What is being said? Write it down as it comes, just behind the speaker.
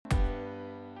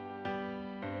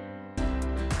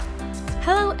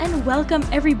Hello and welcome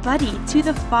everybody to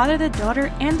the Father, the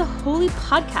Daughter, and the Holy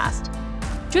podcast.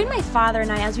 Join my father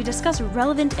and I as we discuss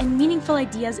relevant and meaningful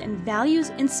ideas and values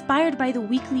inspired by the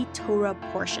weekly Torah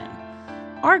portion.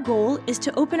 Our goal is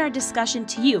to open our discussion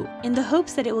to you in the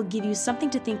hopes that it will give you something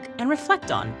to think and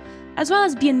reflect on, as well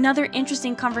as be another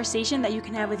interesting conversation that you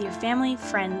can have with your family,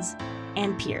 friends,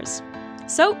 and peers.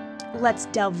 So, let's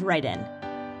delve right in.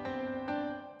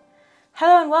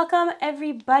 Hello and welcome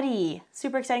everybody.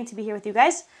 Super exciting to be here with you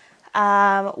guys.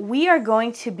 We are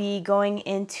going to be going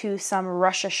into some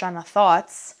Rosh Hashanah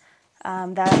thoughts,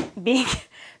 that being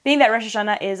that Rosh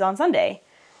Hashanah is on Sunday.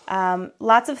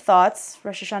 Lots of thoughts.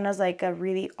 Rosh Hashanah is like a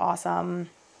really awesome,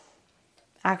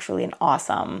 actually an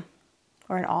awesome,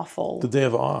 or an awful. The day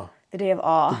of awe. The day of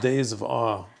awe. The days of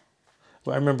awe.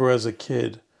 Well, I remember as a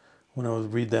kid when I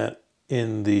would read that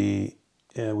in the,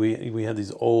 we had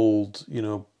these old,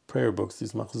 prayer books,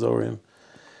 these machzorim,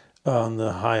 on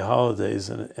the high holidays,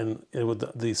 and it would,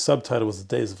 the subtitle was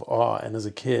the days of awe. And as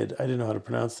a kid, I didn't know how to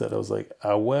pronounce that. I was like,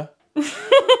 awe?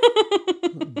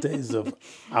 Days of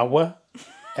awe?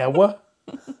 Awa?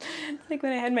 It's like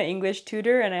when I had my English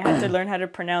tutor and I had to learn how to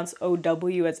pronounce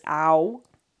O-W as ow.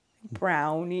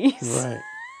 Brownies. Right.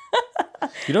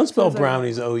 You don't spell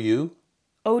brownies O-U?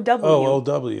 O-W. Oh,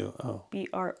 O-W. Oh.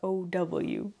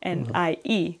 B-R-O-W-N-I-E.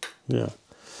 Yeah.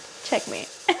 Checkmate.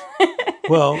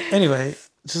 Well, anyway,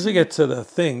 just to get to the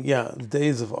thing,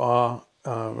 days of awe,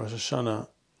 Rosh Hashanah,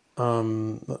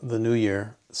 the New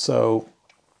Year. So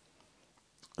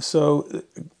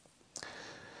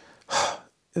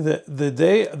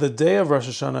the day of Rosh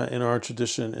Hashanah in our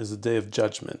tradition is a day of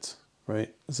judgment,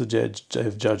 right? It's a day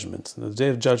of judgment. And the day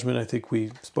of judgment, I think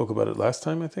we spoke about it last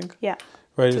time. Yeah.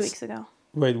 Right. 2 weeks ago.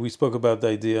 Right. We spoke about the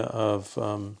idea of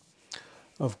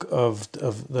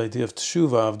the idea of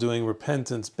teshuvah, of doing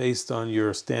repentance based on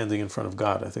your standing in front of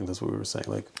God. I think that's what we were saying.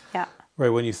 Right.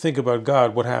 When you think about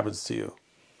God, what happens to you?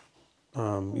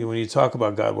 When you talk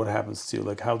about God, what happens to you?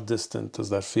 Like, how distant does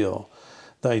that feel?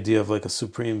 The idea of like a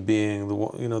supreme being,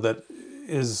 that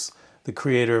is the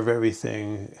creator of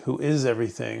everything, who is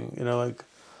everything, like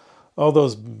all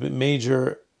those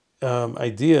major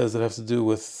ideas that have to do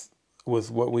with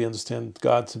what we understand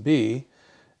God to be,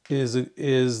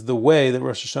 is the way that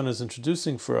Rosh Hashanah is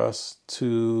introducing for us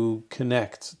to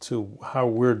connect to how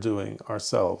we're doing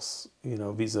ourselves,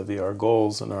 vis-a-vis our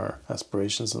goals and our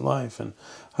aspirations in life, and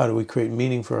how do we create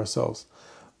meaning for ourselves.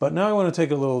 But now I want to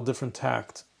take a little different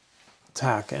tack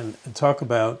and talk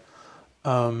about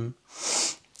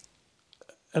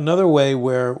another way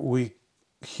where we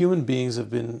human beings have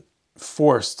been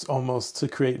forced almost to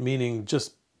create meaning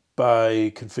just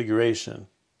by configuration,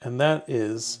 and that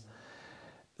is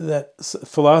that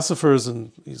philosophers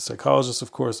and psychologists,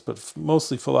 of course, but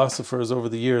mostly philosophers over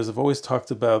the years have always talked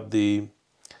about the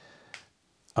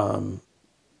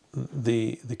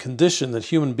condition that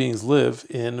human beings live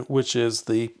in, which is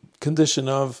the condition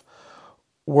of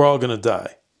we're all going to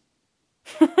die.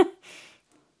 I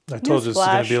told you this is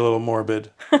going to be a little morbid,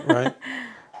 right?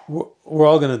 We're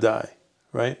all going to die,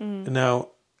 right? Mm. Now,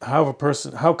 how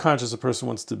conscious a person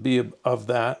wants to be of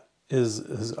that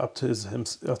is up to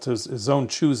his own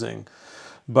choosing.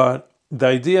 But the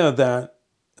idea that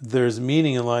there's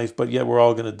meaning in life, but yet we're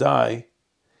all going to die,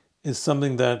 is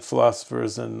something that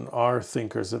philosophers and our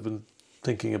thinkers have been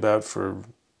thinking about for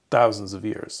thousands of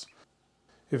years.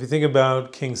 If you think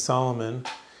about King Solomon,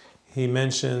 he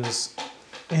mentions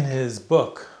in his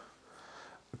book,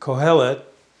 Kohelet,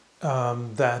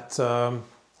 that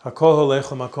Hakol holech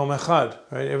lemakom echad,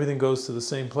 right? Everything goes to the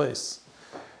same place.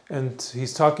 And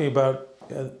he's talking about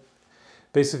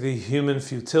basically human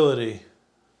futility.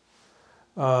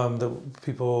 That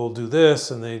people do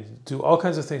this and they do all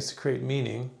kinds of things to create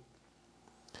meaning.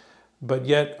 But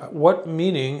yet, what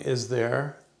meaning is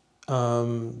there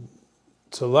to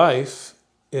life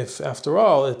if, after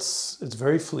all, it's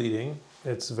very fleeting,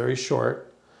 it's very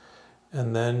short,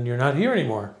 and then you're not here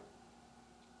anymore?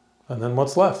 And then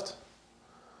what's left?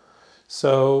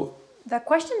 So that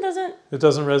question doesn't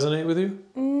resonate with you?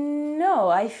 No,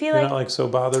 I feel you're not like so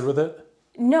bothered with it?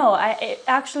 No,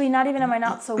 actually not even am I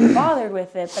not so bothered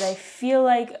with it, but I feel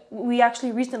like we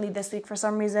actually recently this week for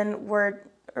some reason or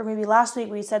maybe last week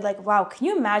we said like, wow, can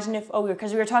you imagine if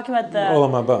because we were talking about the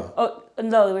Olam Haba. Oh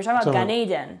no, we were talking about Gan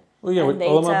Eden. Well, yeah,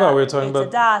 Olam Haba. We were talking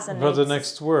about the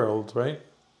next world, right?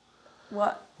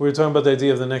 What? We were talking about the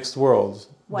idea of the next world.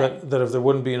 When? That if there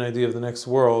wouldn't be an idea of the next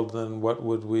world, then what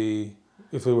would we?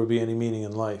 If there would be any meaning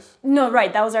in life. No,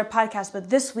 right. That was our podcast. But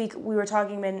this week we were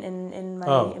talking in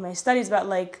my studies about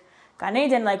like Gan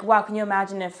Eden. Like, wow, can you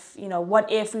imagine if what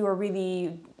if we were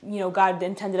really God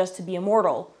intended us to be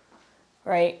immortal,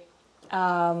 right?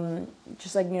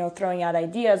 just like, throwing out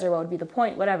ideas or what would be the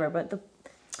point, whatever. But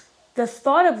the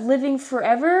thought of living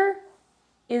forever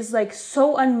is like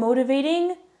so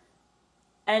unmotivating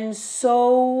and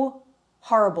so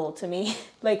horrible to me.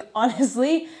 Like,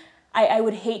 honestly, I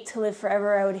would hate to live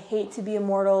forever. I would hate to be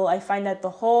immortal. I find that the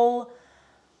whole,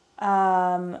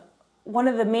 one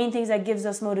of the main things that gives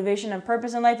us motivation and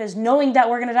purpose in life is knowing that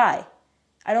we're going to die.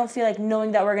 I don't feel like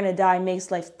knowing that we're going to die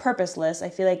makes life purposeless. I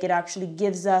feel like it actually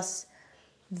gives us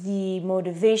the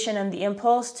motivation and the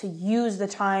impulse to use the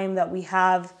time that we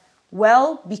have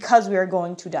well, because we are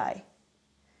going to die.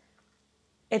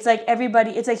 It's like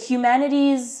it's like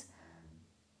humanity's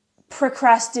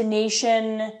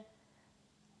procrastination,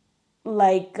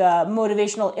 like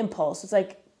motivational impulse. It's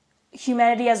like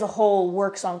humanity as a whole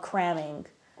works on cramming.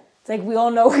 It's like we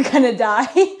all know we're going to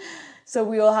die. So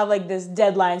we all have like this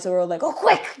deadline. So we're all like, oh,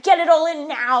 quick, get it all in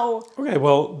now. Okay,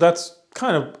 well, that's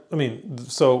kind of,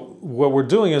 so what we're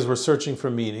doing is we're searching for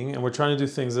meaning, and we're trying to do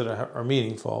things that are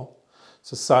meaningful.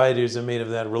 Societies are made of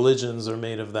that. Religions are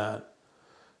made of that.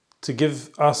 To give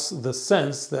us the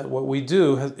sense that what we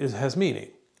do has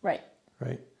meaning. Right.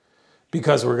 Right?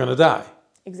 Because we're going to die.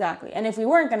 Exactly. And if we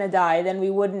weren't going to die, then we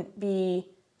wouldn't be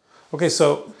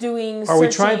doing Are we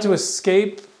trying to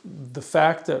escape the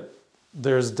fact that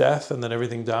there's death and that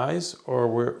everything dies, or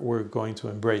we're going to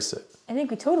embrace it? I think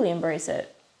we totally embrace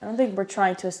it. I don't think we're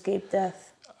trying to escape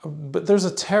death. But there's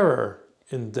a terror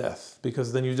in death,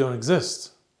 because then you don't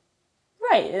exist.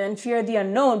 Right, and fear of the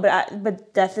unknown,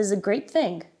 but death is a great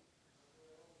thing.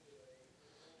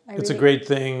 It's a great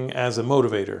thing as a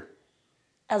motivator.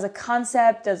 As a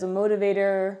concept, as a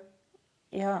motivator,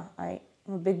 yeah, I'm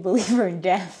a big believer in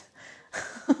death.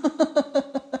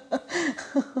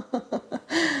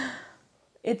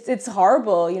 It's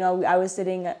horrible. I was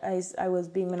being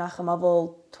Menachem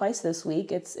Avel twice this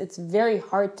week. It's very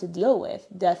hard to deal with.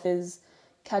 Death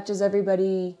catches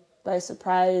everybody by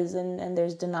surprise, and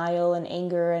there's denial and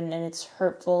anger, and it's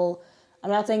hurtful. I'm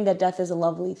not saying that death is a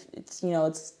lovely, it's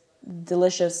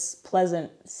delicious,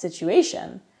 pleasant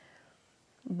situation,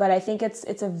 but I think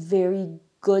it's a very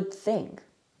good thing,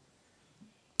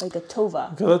 like a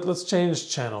tova. Okay, let's change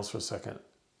channels for a second.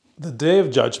 The Day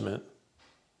of Judgment,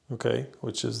 okay,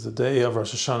 which is the day of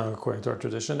Rosh Hashanah according to our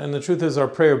tradition, and the truth is our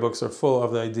prayer books are full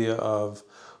of the idea of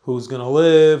who's going to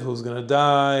live, who's going to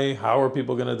die, how are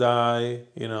people going to die,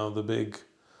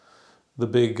 the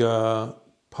big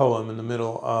poem in the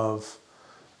middle of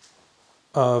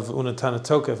Unatana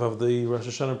Tokef, of the Rosh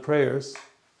Hashanah prayers,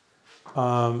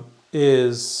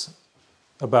 is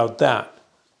about that.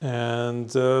 And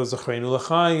Zachreinu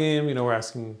L'chaim, we're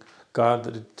asking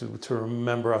God to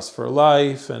remember us for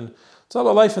life, and it's all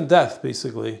about life and death,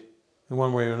 basically, in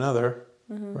one way or another,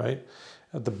 right?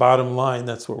 At the bottom line,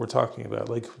 that's what we're talking about.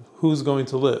 Like, who's going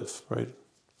to live, right?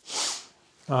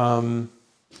 So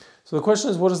the question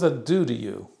is, what does that do to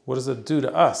you? What does that do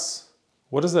to us?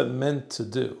 What is that meant to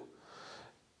do?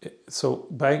 So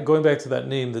going back to that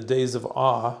name, the days of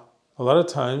awe, a lot of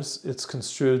times it's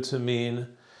construed to mean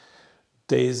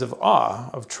days of awe,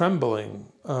 of trembling,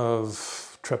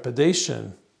 of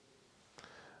trepidation,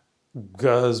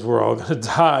 because we're all going to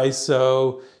die,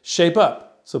 so shape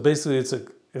up. So basically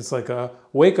it's like a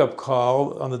wake-up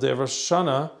call on the day of Rosh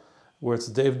Hashanah, where it's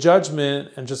a day of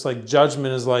judgment, and just like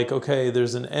judgment is like, okay,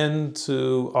 there's an end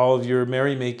to all of your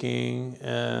merrymaking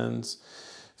and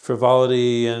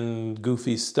frivolity and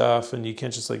goofy stuff, and you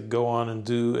can't just like go on and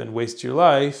do and waste your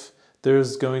life.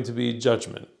 There's going to be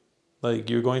judgment. Like,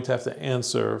 you're going to have to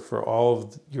answer for all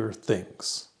of your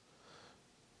things.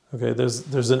 Okay,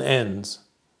 there's an end,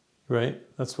 right?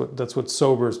 That's what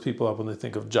sobers people up when they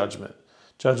think of judgment.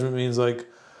 Judgment means like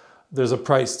there's a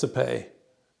price to pay.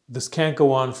 This can't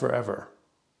go on forever.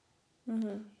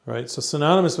 Right? So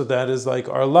synonymous with that is like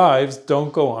our lives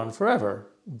don't go on forever.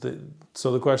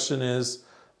 So the question is,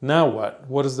 now what?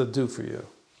 What does that do for you?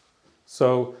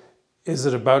 So is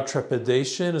it about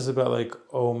trepidation? Is it about like,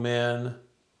 oh man,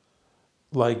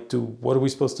 like what are we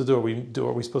supposed to do?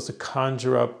 Are we supposed to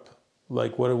conjure up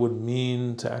like what it would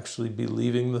mean to actually be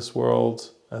leaving this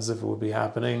world as if it would be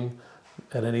happening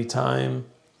at any time?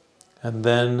 And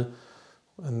then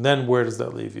where does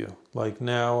that leave you? Like,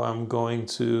 now I'm going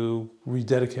to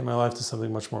rededicate my life to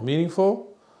something much more meaningful?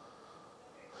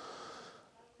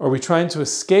 Are we trying to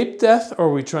escape death, or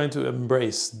are we trying to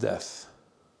embrace death?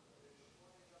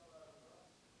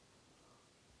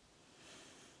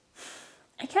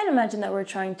 I can't imagine that we're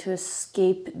trying to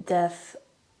escape death,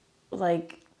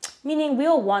 meaning we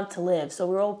all want to live, so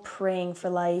we're all praying for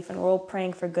life and we're all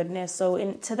praying for goodness.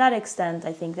 So to that extent,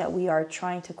 I think that we are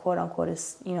trying to quote unquote,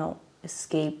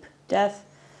 escape death.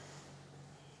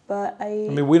 But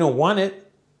we don't want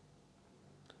it.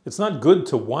 It's not good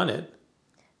to want it.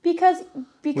 Because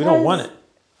we don't want it.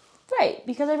 Right,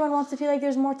 because everyone wants to feel like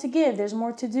there's more to give, there's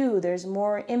more to do, there's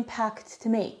more impact to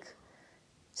make.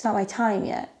 It's not my time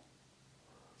yet.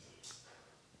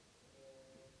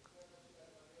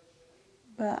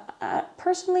 But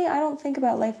personally, I don't think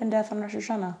about life and death on Rosh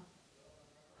Hashanah.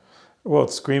 Well,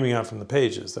 it's screaming out from the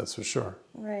pages, that's for sure.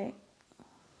 Right.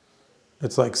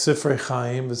 It's like Sifrei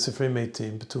Chaim v'Sifrei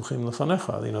Meitim Betuchim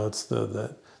Lefanecha. It's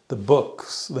the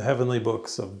books, the heavenly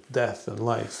books of death and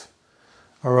life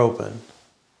are open.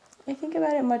 I think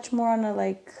about it much more on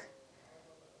a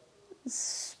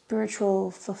spiritual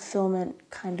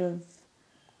fulfillment kind of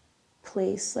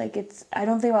place. I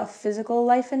don't think about physical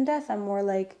life and death. I'm more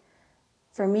like,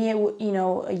 for me,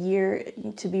 a year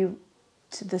to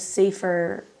the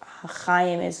safer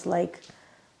Chaim is like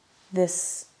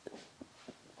this,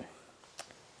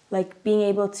 like being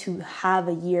able to have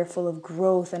a year full of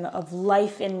growth and of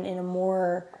life in a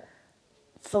more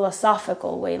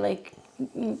philosophical way, like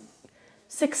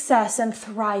success and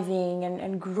thriving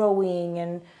and growing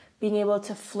and being able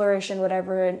to flourish in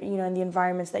whatever, in the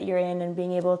environments that you're in, and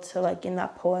being able to, like in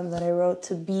that poem that I wrote,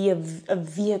 to be a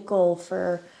vehicle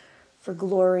for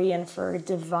glory and for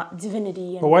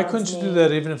divinity. But why couldn't you do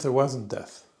that even if there wasn't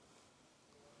death?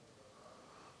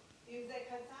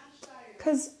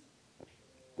 Because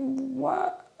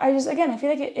I feel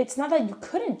like it's not that you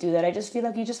couldn't do that. I just feel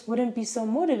like you just wouldn't be so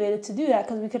motivated to do that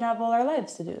because we could have all our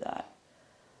lives to do that.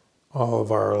 All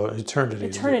of our eternity.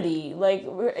 Eternity. Like,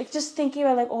 we're just thinking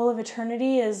about, like, all of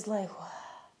eternity is like...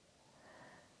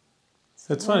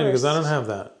 It's funny because I don't have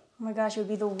that. Oh my gosh, it would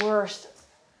be the worst.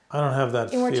 I don't have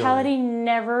that Immortality feeling.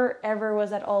 never, ever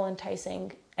was at all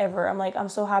enticing. Ever. I'm like, I'm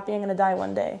so happy I'm going to die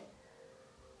one day.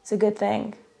 It's a good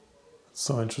thing. It's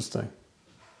so interesting.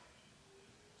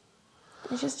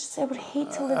 It's just I would hate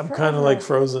to live I'm forever. kind of like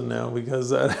frozen now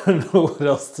because I don't know what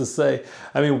else to say.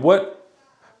 I mean,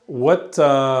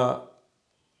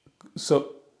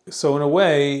 so in a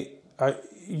way,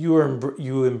 you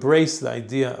embrace the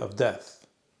idea of death.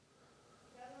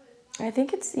 I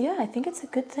think it's a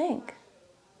good thing.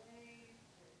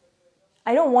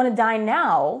 I don't want to die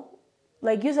now.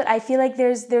 Like you said, I feel like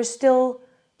there's still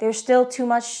too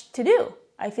much to do.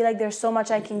 I feel like there's so much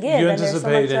I can give, You and there's so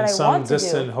much anticipate that in I want some to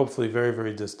distant, do. hopefully very,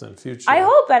 very distant future. I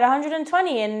hope at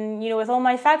 120 and, with all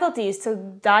my faculties to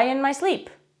die in my sleep.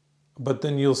 But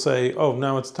then you'll say, oh,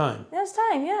 now it's time. Now it's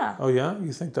time, yeah. Oh, yeah?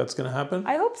 You think that's going to happen?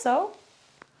 I hope so.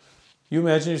 You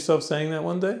imagine yourself saying that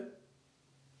one day?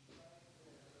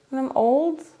 When I'm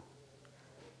old?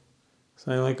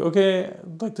 Saying like, okay,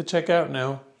 I'd like to check out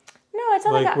now. No, it's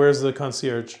not like where's the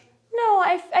concierge? No,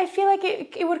 I feel like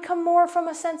it would come more from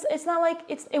a sense. It's not like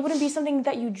it wouldn't be something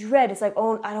that you dread. It's like,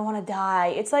 oh, I don't want to die.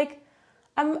 It's like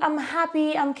I'm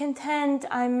happy, I'm content,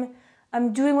 I'm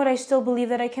doing what I still believe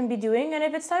that I can be doing, and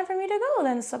if it's time for me to go,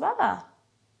 then sababa.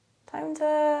 Time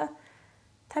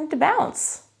to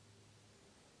bounce.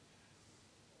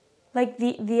 Like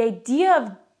the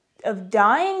idea of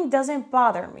dying doesn't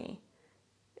bother me.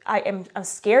 I'm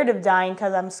scared of dying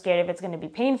because I'm scared if it's going to be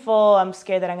painful. I'm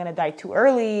scared that I'm going to die too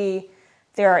early.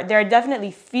 There are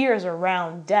definitely fears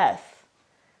around death.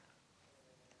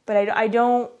 But I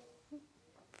don't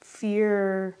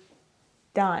fear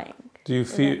dying. Do you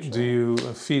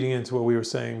feeding into what we were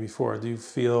saying before, do you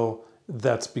feel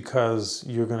that's because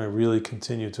you're going to really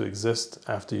continue to exist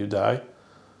after you die?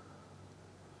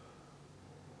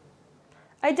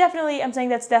 I'm saying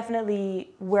that's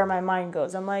definitely where my mind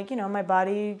goes. I'm like, my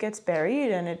body gets buried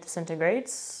and it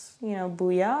disintegrates,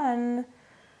 booyah, and,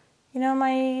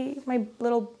 my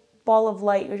little ball of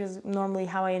light, which is normally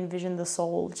how I envision the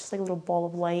soul, just like a little ball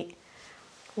of light,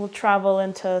 will travel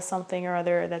into something or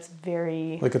other that's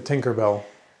very... Like a Tinkerbell.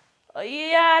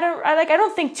 Yeah, I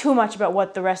don't think too much about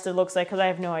what the rest of it looks like because I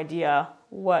have no idea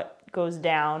what goes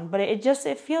down. But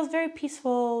it feels very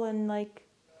peaceful and like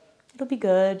it'll be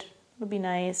good. It'll be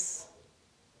nice.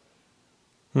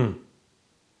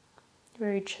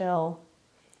 Very chill.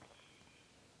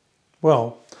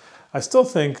 Well, I still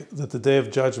think that the Day of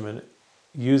Judgment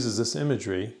uses this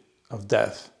imagery of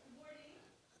death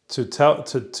to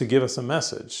give us a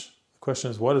message. The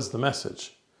question is, what is the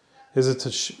message? Is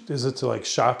it to like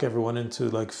shock everyone into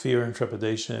like fear and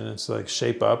trepidation and to like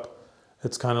shape up?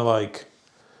 It's kind of like,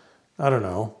 I don't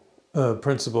know, a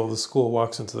principal of the school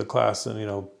walks into the class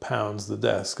and, pounds the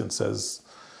desk and says,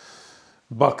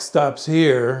 buck stops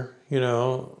here,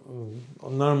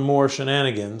 none more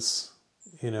shenanigans,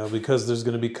 because there's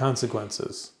going to be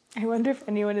consequences. I wonder if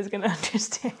anyone is going to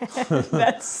understand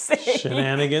that saying.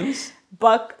 Shenanigans?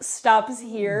 Buck stops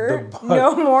here.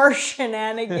 No more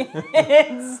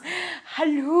shenanigans.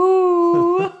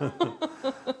 Hello.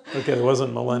 Okay, it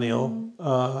wasn't millennial.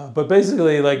 But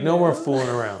basically, like, no more fooling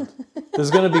around.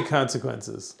 There's going to be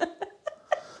consequences.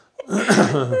 I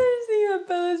was thinking of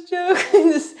Bella's joke.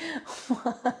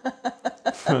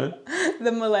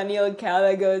 The millennial cow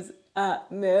that goes,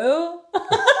 moo?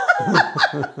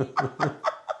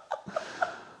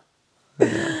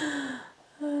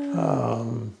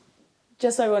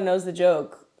 Just so everyone knows the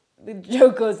joke. The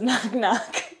joke goes, knock,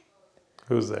 knock.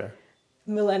 Who's there?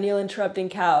 Millennial interrupting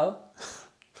cow.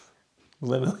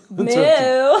 Millennial Moo.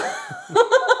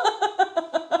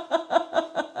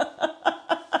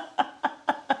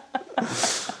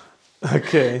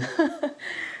 Okay.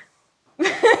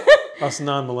 Us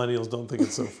non-millennials don't think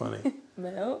it's so funny.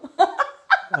 Moo.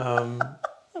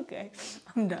 Okay,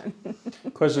 I'm done.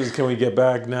 Question is, can we get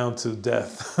back now to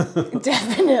death?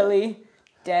 Definitely.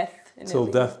 Death. Till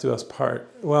death do us part.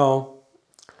 Well,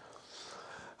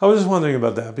 I was just wondering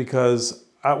about that because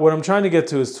what I'm trying to get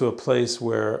to is to a place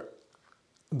where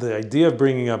the idea of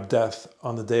bringing up death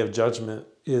on the day of judgment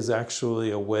is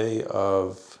actually a way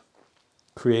of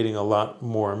creating a lot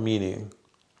more meaning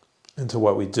into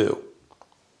what we do.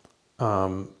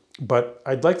 But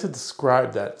I'd like to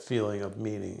describe that feeling of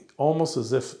meaning almost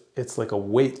as if it's like a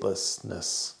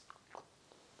weightlessness.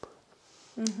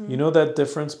 Mm-hmm. You know that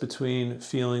difference between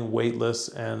feeling weightless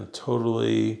and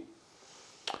totally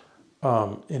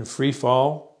in free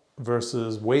fall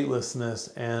versus weightlessness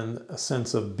and a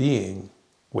sense of being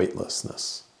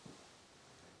weightlessness?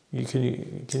 Can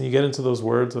you get into those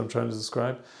words I'm trying to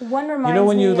describe? One reminds me you know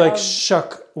when you like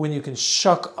of... when you can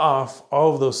shuck off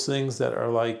all of those things that are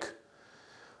like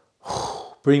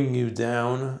bringing you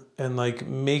down and like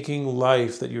making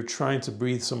life that you're trying to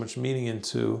breathe so much meaning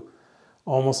into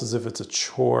almost as if it's a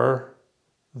chore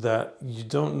that you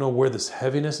don't know where this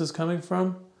heaviness is coming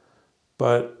from,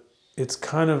 but it's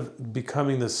kind of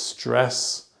becoming this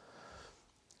stress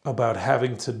about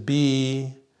having to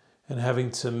be and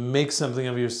having to make something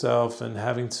of yourself and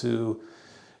having to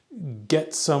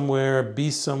get somewhere, be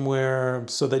somewhere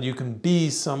so that you can be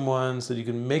someone, so that you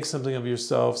can make something of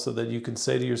yourself, so that you can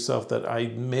say to yourself that I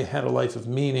had a life of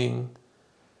meaning.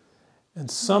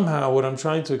 And somehow what I'm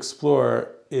trying to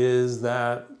explore is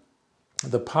that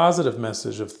the positive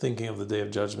message of thinking of the day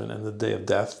of judgment and the day of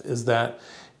death is that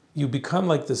you become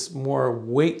like this more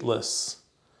weightless,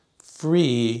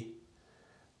 free,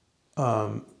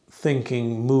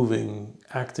 thinking, moving,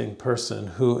 acting person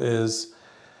who is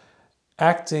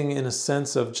acting in a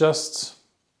sense of just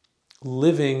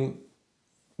living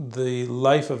the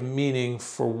life of meaning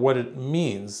for what it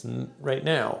means right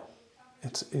now.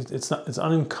 It's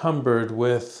unencumbered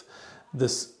with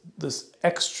this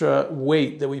extra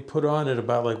weight that we put on it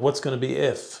about like what's going to be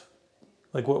if,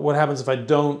 like what happens if I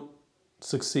don't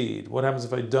succeed? What happens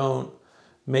if I don't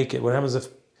make it? What happens if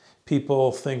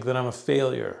people think that I'm a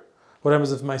failure? What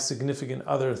happens if my significant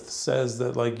other says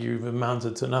that like you've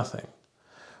amounted to nothing?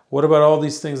 What about all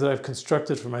these things that I've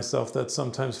constructed for myself that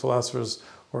sometimes philosophers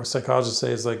or psychologists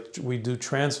say is like we do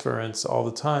transference all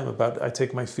the time about I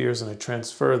take my fears and I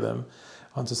transfer them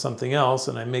onto something else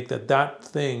and I make that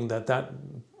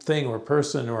thing or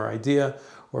person or idea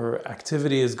or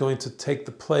activity is going to take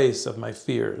the place of my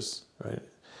fears, right?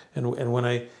 And when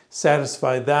I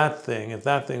satisfy that thing, if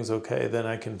that thing's okay, then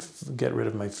I can get rid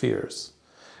of my fears.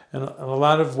 And a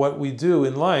lot of what we do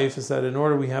in life is that in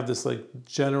order we have this like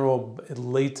general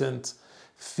latent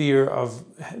fear of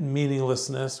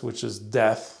meaninglessness, which is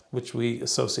death, which we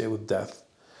associate with death,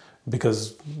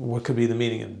 because what could be the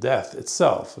meaning in death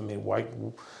itself? I mean,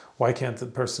 why can't the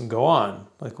person go on?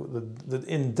 Like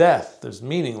in death, there's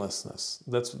meaninglessness.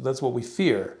 That's what we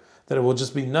fear, that it will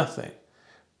just be nothing.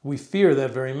 We fear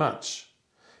that very much.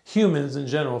 Humans in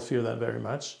general fear that very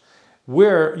much.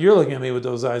 You're looking at me with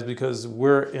those eyes because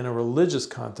we're in a religious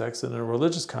context, and in a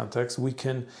religious context, we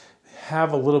can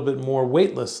have a little bit more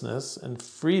weightlessness and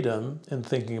freedom in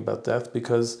thinking about death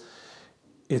because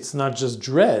it's not just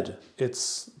dread,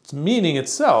 it's meaning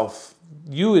itself.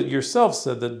 You yourself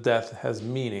said that death has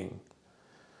meaning,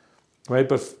 right?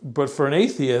 But for an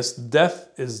atheist, death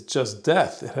is just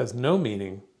death. It has no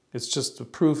meaning. It's just a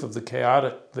proof of the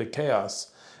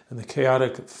chaos, and the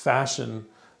chaotic fashion,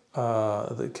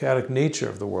 the chaotic nature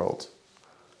of the world.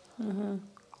 Mm-hmm.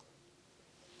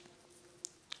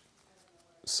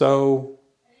 So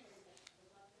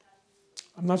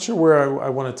I'm not sure where I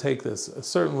want to take this.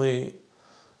 Certainly,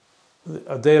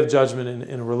 a day of judgment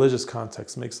in a religious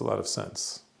context makes a lot of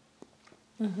sense.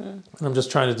 Mm-hmm. And I'm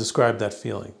just trying to describe that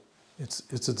feeling.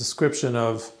 It's a description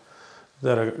of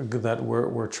that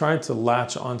we're trying to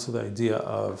latch onto the idea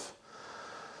of,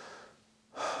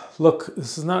 look,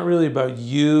 this is not really about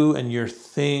you and your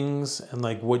things and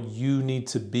like what you need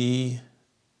to be.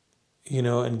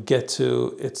 and get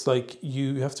to, it's like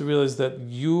you have to realize that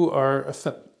you are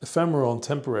ephemeral and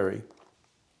temporary.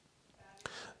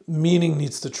 Meaning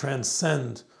needs to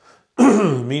transcend.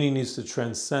 Meaning needs to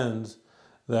transcend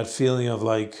that feeling of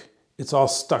like it's all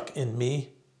stuck in me,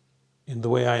 in the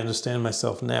way I understand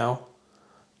myself now.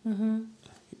 Mm-hmm.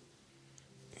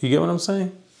 You get what I'm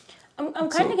saying? I'm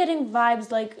kind of getting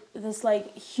vibes like this,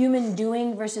 like human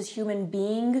doing versus human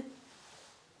being.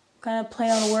 Kind of play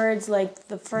on words, like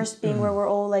the first being where we're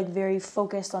all like very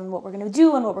focused on what we're going to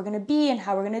do and what we're going to be and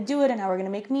how we're going to do it and how we're going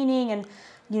to make meaning and,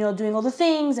 doing all the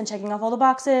things and checking off all the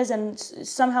boxes, and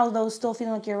somehow though still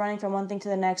feeling like you're running from one thing to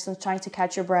the next and trying to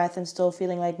catch your breath and still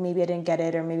feeling like maybe I didn't get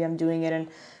it or maybe I'm doing it, and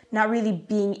not really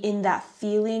being in that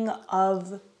feeling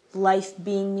of life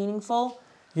being meaningful.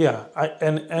 Yeah,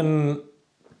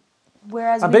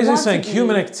 Whereas I'm basically saying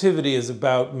human activity is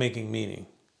about making meaning.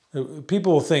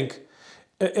 People think,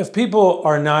 if people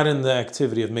are not in the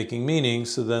activity of making meaning,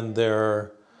 so then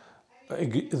they're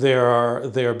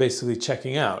basically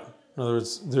checking out. In other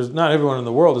words, there's not everyone in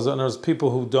the world. In other words, people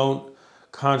who don't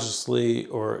consciously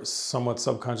or somewhat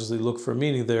subconsciously look for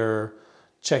meaning, they're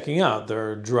checking out.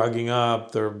 They're drugging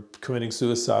up. They're committing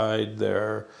suicide.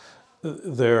 They're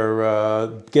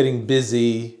getting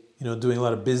busy. Doing a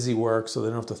lot of busy work, so they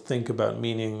don't have to think about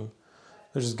meaning.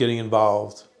 They're just getting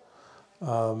involved.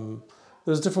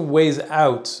 There's different ways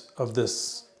out of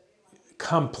this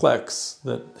complex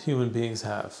that human beings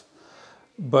have.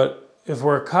 But if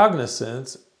we're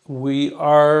cognizant, we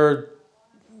are,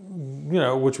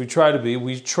 which we try to be,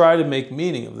 we try to make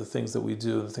meaning of the things that we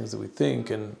do and the things that we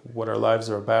think and what our lives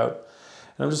are about.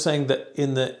 And I'm just saying that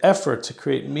in the effort to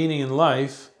create meaning in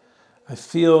life, I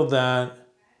feel that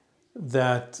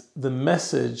the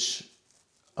message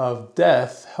of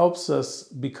death helps us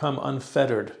become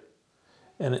unfettered,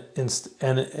 and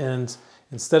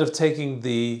instead of taking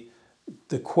the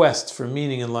quest for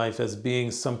meaning in life as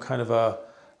being some kind of a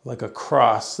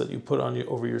cross that you put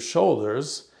over your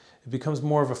shoulders, it becomes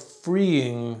more of a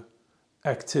freeing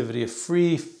activity, a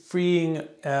freeing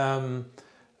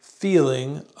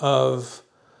feeling of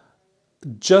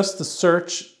just the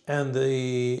search and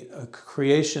the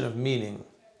creation of meaning.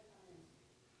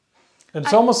 And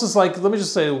it's almost as like, let me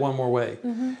just say it one more way.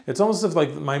 Mm-hmm. It's almost as if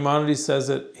like Maimonides says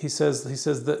it, he says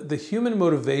that the human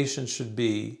motivation should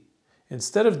be,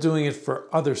 instead of doing it for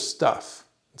other stuff,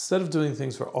 instead of doing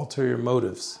things for ulterior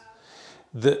motives,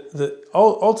 the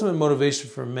ultimate motivation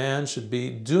for man should be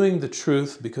doing the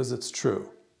truth because it's true.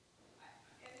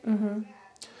 Mm-hmm.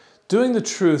 Doing the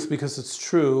truth because it's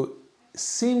true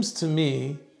seems to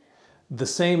me the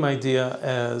same idea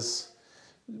as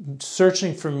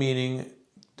searching for meaning,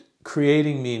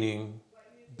 creating meaning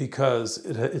because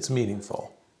it's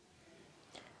meaningful.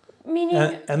 Meaning,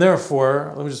 and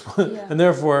therefore, and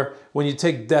therefore, when you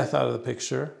take death out of the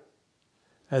picture,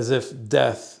 as if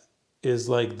death is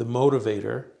like the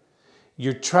motivator,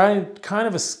 you're kind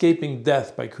of escaping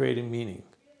death by creating meaning.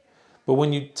 But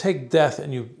when you take death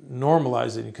and you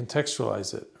normalize it, you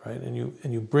contextualize it, right, and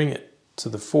you bring it to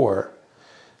the fore,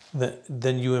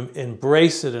 then you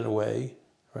embrace it in a way,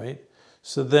 right?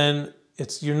 So then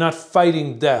you're not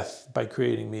fighting death by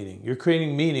creating meaning. You're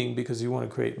creating meaning because you want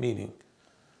to create meaning.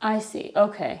 I see.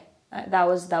 Okay, that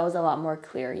was a lot more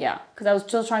clear. Yeah, because I was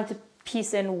still trying to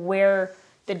piece in where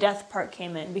the death part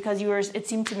came in, because it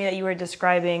seemed to me that you were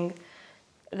describing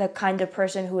the kind of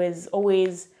person who is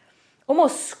always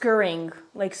almost scurrying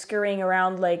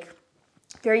around, like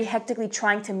very hectically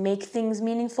trying to make things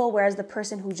meaningful, whereas the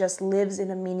person who just lives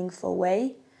in a meaningful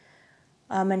way,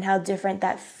 and how different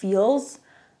that feels.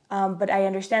 But I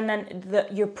understand then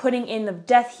you're putting in the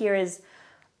death here is,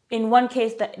 in one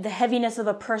case, the heaviness of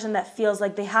a person that feels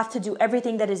like they have to do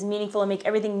everything that is meaningful and make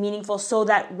everything meaningful so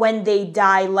that when they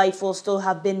die, life will still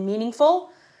have been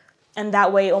meaningful. And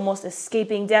that way almost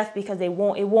escaping death because it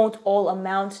won't all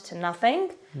amount to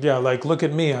nothing. Yeah, like, look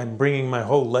at me, I'm bringing my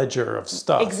whole ledger of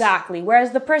stuff. Exactly.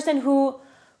 Whereas the person who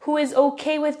is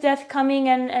okay with death coming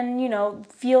and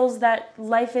feels that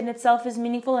life in itself is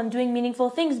meaningful and doing meaningful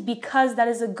things because that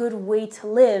is a good way to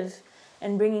live,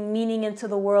 and bringing meaning into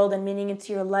the world and meaning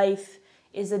into your life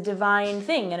is a divine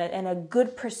thing and a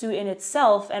good pursuit in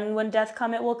itself. And when death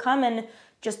come, it will come. And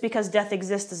just because death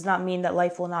exists does not mean that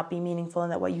life will not be meaningful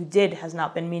and that what you did has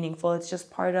not been meaningful. It's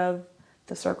just part of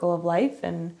the circle of life,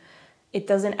 and it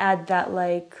doesn't add that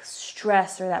like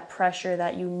stress or that pressure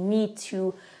that you need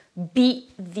to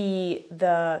beat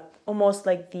the almost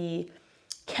like the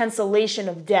cancellation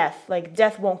of death. Like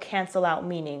death won't cancel out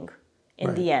meaning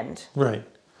in the end. Right.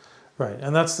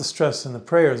 And that's the stress in the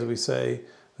prayers that we say,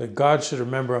 that God should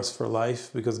remember us for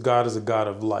life because God is a God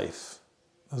of life.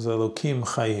 As Elokim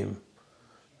Chaim.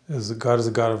 God is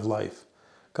a God of life.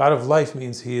 God of life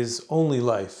means he is only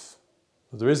life.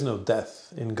 There is no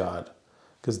death in God,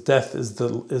 because death is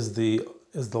the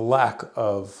lack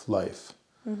of life.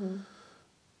 Mm-hmm.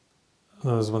 In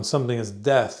other words, when something is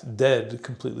dead,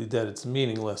 completely dead, it's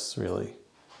meaningless, really.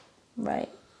 Right.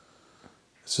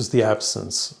 It's just the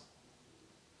absence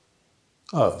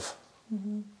of.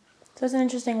 Mm-hmm. So it's an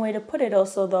interesting way to put it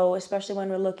also, though, especially when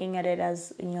we're looking at it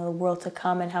as, the world to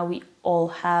come and how we all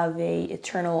have a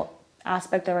eternal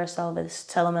aspect of ourselves as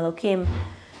Tzelem Elokim.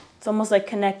 It's almost like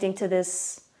connecting to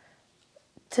this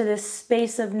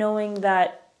space of knowing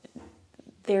that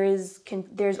there's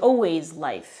always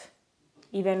life.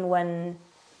 Even when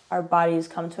our bodies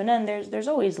come to an end, there's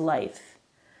always life.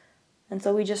 And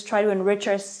so we just try to enrich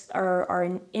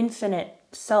our infinite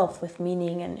self with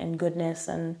meaning and goodness,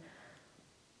 and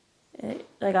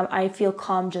I feel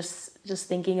calm just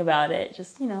thinking about it.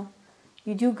 Just,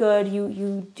 you do good,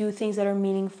 you do things that are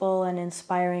meaningful and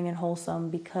inspiring and wholesome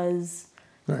because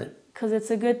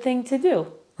it's a good thing to do.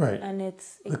 Right. And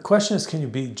the question is, can you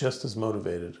be just as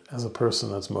motivated as a person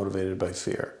that's motivated by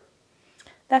fear?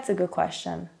 That's a good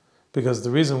question. Because the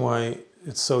reason why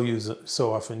it's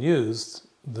so often used,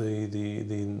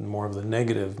 the more of the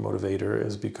negative motivator,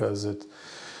 is because it,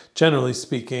 generally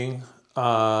speaking,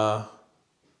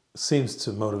 seems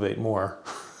to motivate more.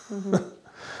 Mm-hmm.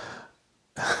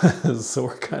 So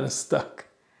we're kind of stuck.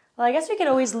 Well, I guess we could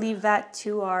always leave that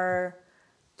to our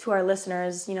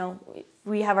listeners.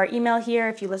 We have our email here.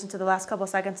 If you listen to the last couple of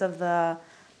seconds of the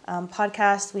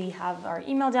podcast, we have our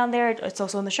email down there. It's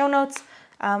also in the show notes.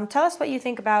 Tell us what you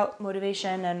think about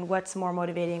motivation and what's more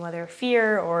motivating, whether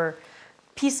fear or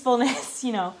peacefulness.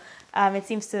 It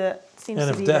seems to be.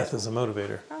 And if death is a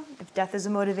motivator. If death is a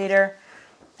motivator,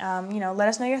 let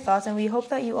us know your thoughts. And we hope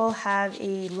that you all have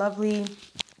a lovely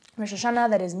Rosh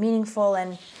Hashanah that is meaningful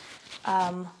and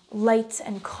light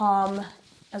and calm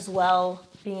as well.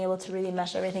 Being able to really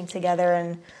mesh everything together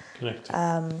and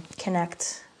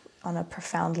connect on a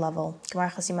profound level.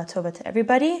 Gmar chatima tova to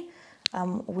everybody.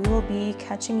 We will be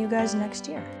catching you guys next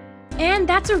year. And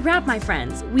that's a wrap, my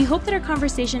friends. We hope that our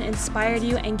conversation inspired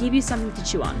you and gave you something to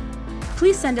chew on.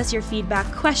 Please send us your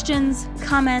feedback, questions,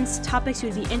 comments, topics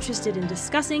you'd be interested in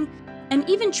discussing, and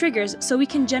even triggers so we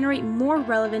can generate more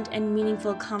relevant and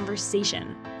meaningful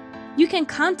conversation. You can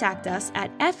contact us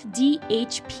at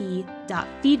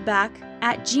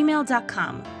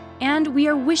fdhp.feedback@gmail.com. And we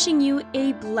are wishing you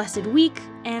a blessed week,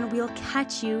 and we'll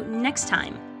catch you next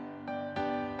time.